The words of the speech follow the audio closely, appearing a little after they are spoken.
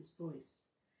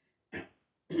voice.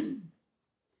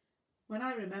 When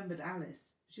I remembered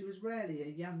Alice, she was rarely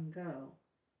a young girl,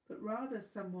 but rather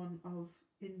someone of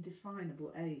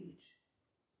indefinable age.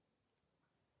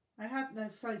 I had no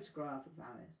photograph of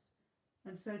Alice,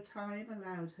 and so time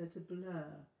allowed her to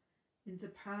blur into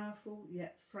powerful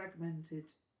yet fragmented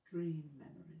dream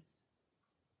memories.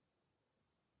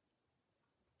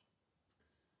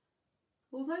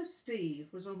 Although Steve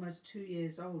was almost 2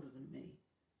 years older than me,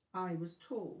 I was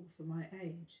tall for my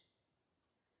age.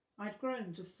 I'd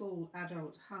grown to full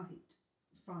adult height,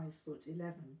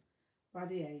 5'11", by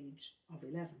the age of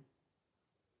 11.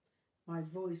 My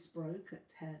voice broke at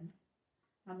 10,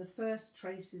 and the first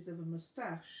traces of a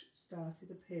moustache started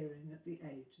appearing at the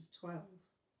age of 12.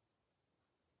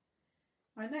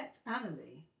 I met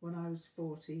Annalie when I was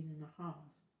 14 and a half,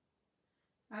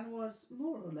 and was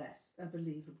more or less a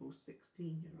believable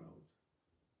 16-year-old.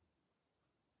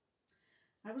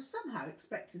 I was somehow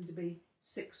expecting to be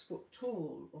 6 foot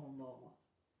tall or more,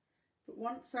 but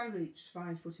once I reached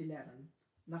 5'11",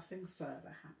 nothing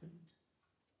further happened.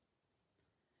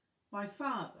 My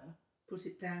father put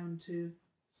it down to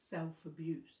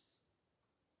self-abuse.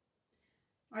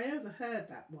 I overheard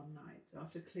that one night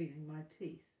after cleaning my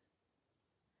teeth.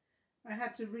 I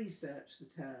had to research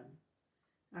the term,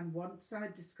 and once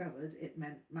I'd discovered it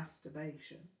meant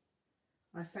masturbation,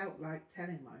 I felt like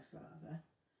telling my father,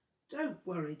 "Don't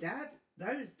worry, Dad,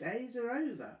 those days are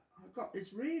over. I've got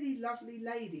this really lovely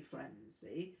lady friend,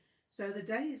 see, so the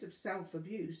days of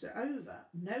self-abuse are over.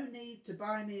 No need to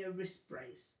buy me a wrist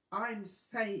brace. I'm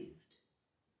saved."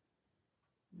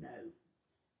 No.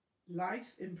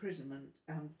 Life imprisonment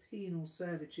and penal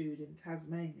servitude in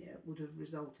Tasmania would have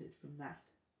resulted from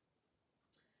that.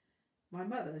 My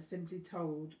mother simply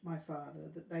told my father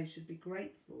that they should be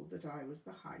grateful that I was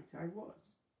the height I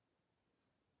was.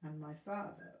 And my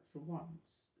father, for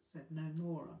once, said no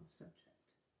more on the subject.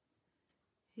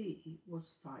 He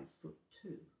was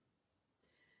 5'2",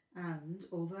 and,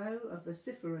 although a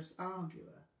vociferous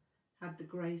arguer, had the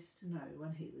grace to know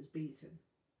when he was beaten.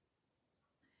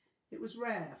 It was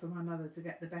rare for my mother to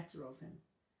get the better of him,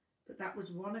 but that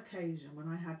was one occasion when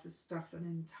I had to stuff an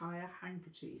entire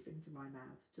handkerchief into my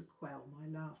mouth to quell my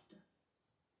laughter.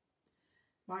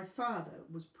 My father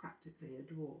was practically a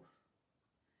dwarf,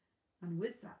 and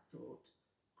with that thought,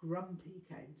 Grumpy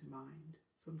came to mind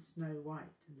from Snow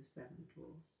White and the Seven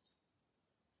Dwarfs.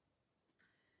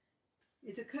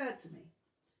 It occurred to me,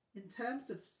 in terms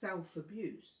of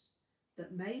self-abuse,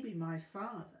 that maybe my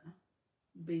father,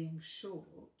 being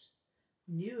short,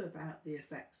 knew about the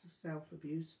effects of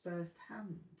self-abuse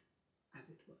firsthand, as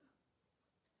it were.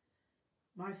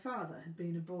 My father had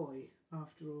been a boy,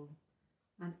 after all,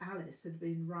 and Alice had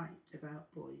been right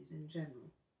about boys in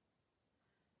general.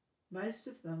 Most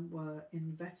of them were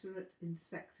inveterate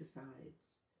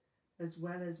insecticides, as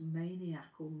well as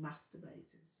maniacal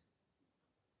masturbators.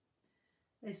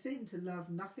 They seemed to love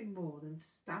nothing more than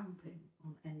stamping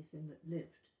on anything that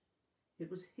lived. It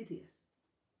was hideous.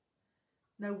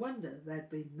 No wonder there'd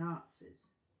been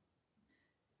Nazis.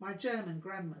 My German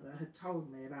grandmother had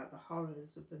told me about the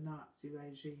horrors of the Nazi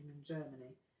regime in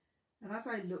Germany, and as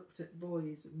I looked at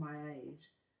boys of my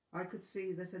age, I could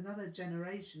see that another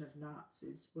generation of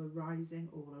Nazis were rising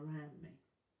all around me.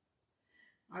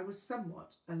 I was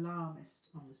somewhat alarmist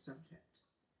on the subject,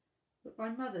 but my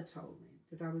mother told me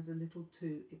that I was a little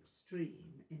too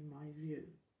extreme in my view.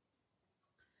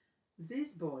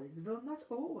 These boys will not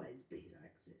always be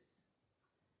like this.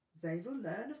 They will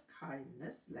learn of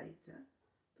kindness later,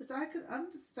 but I can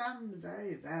understand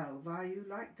very well why you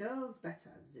like girls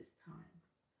better this time.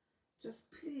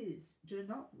 Just please do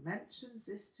not mention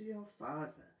this to your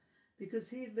father, because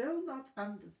he will not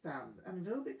understand and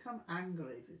will become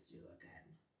angry with you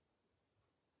again.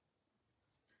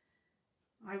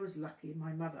 I was lucky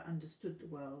my mother understood the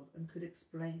world and could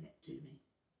explain it to me.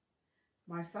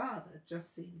 My father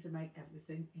just seemed to make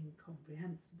everything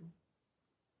incomprehensible.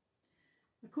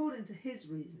 According to his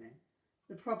reasoning,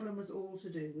 the problem was all to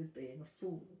do with being a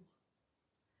fool.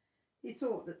 He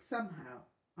thought that somehow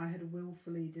I had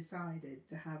willfully decided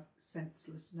to have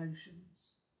senseless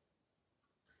notions.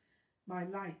 My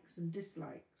likes and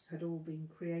dislikes had all been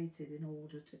created in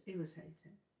order to irritate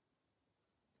him.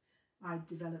 I'd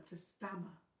developed a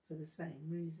stammer for the same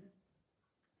reason.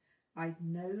 I'd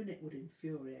known it would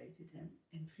infuriate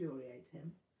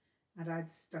him, and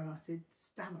I'd started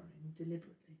stammering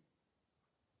deliberately.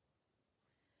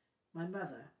 My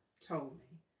mother told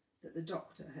me that the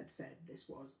doctor had said this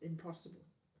was impossible,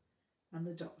 and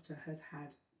the doctor had had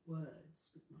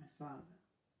words with my father.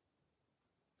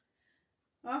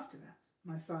 After that,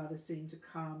 my father seemed to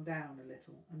calm down a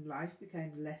little, and life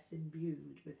became less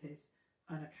imbued with his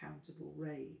unaccountable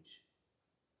rage.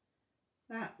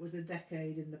 That was a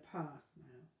decade in the past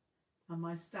now, and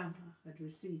my stammer had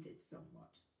receded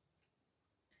somewhat.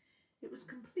 It was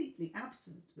completely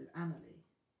absent with Annalie,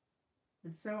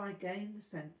 and so I gained the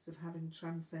sense of having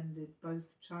transcended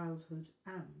both childhood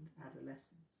and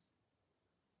adolescence.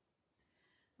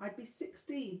 I'd be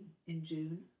 16 in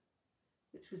June,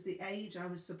 which was the age I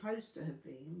was supposed to have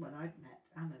been when I'd met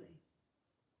Annalie.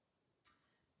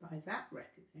 By that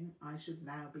reckoning, I should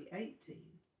now be 18,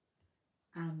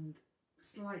 and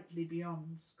slightly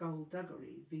beyond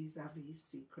skullduggery vis-à-vis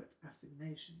secret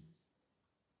assignations.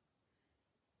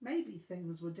 Maybe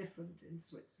things were different in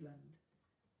Switzerland,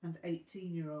 and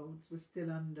 18-year-olds were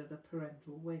still under the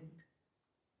parental wing.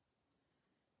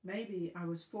 Maybe I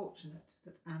was fortunate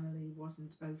that Annalie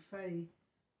wasn't au fait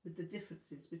with the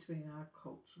differences between our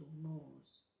cultural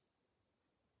mores.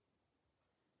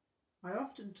 I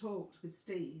often talked with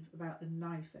Steve about the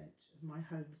knife edge of my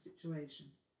home situation,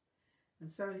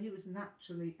 and so he was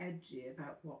naturally edgy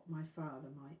about what my father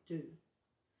might do,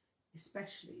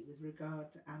 especially with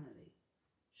regard to Annalie,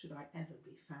 should I ever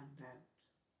be found out.